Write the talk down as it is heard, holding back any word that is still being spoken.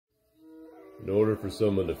In order for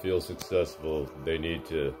someone to feel successful, they need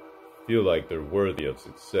to feel like they're worthy of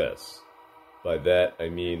success. By that, I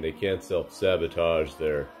mean they can't self-sabotage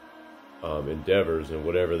their endeavors and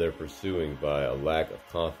whatever they're pursuing by a lack of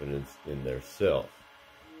confidence in their self.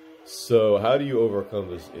 So how do you overcome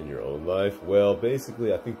this in your own life? Well,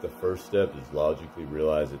 basically, I think the first step is logically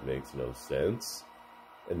realize it makes no sense.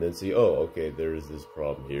 And then see, oh, okay, there is this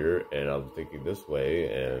problem here, and I'm thinking this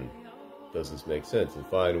way, and does this make sense? And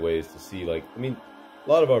find ways to see, like, I mean, a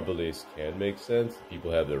lot of our beliefs can make sense.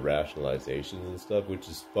 People have their rationalizations and stuff, which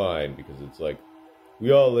is fine, because it's like,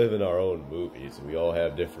 we all live in our own movies, and we all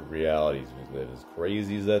have different realities. As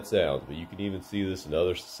crazy as that sounds, but you can even see this in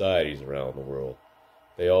other societies around the world.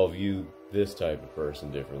 They all view this type of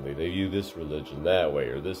person differently. They view this religion that way,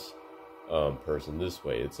 or this person this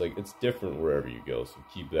way. It's like, it's different wherever you go, so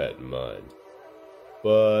keep that in mind.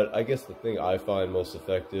 But I guess the thing I find most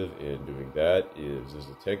effective in doing that is there's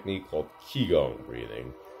a technique called Qigong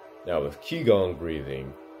breathing. Now with Qigong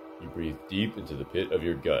breathing, you breathe deep into the pit of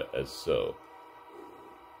your gut, as so.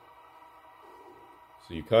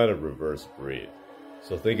 So you kind of reverse breathe.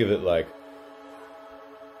 So think of it like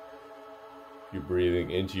you're breathing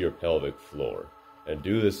into your pelvic floor. And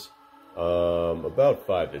do this about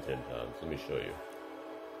 5 to 10 times. Let me show you.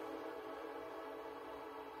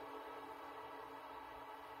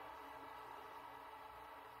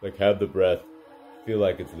 Like, have the breath feel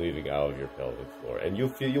like it's leaving out of your pelvic floor, and you'll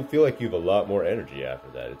feel like you have a lot more energy after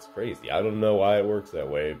that. It's crazy. I don't know why it works that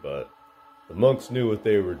way, but the monks knew what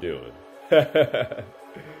they were doing.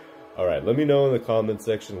 All right, let me know in the comment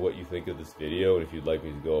section what you think of this video, and if you'd like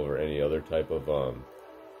me to go over any other type of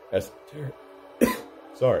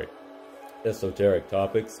esoteric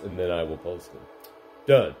topics, and then I will post them.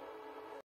 Done.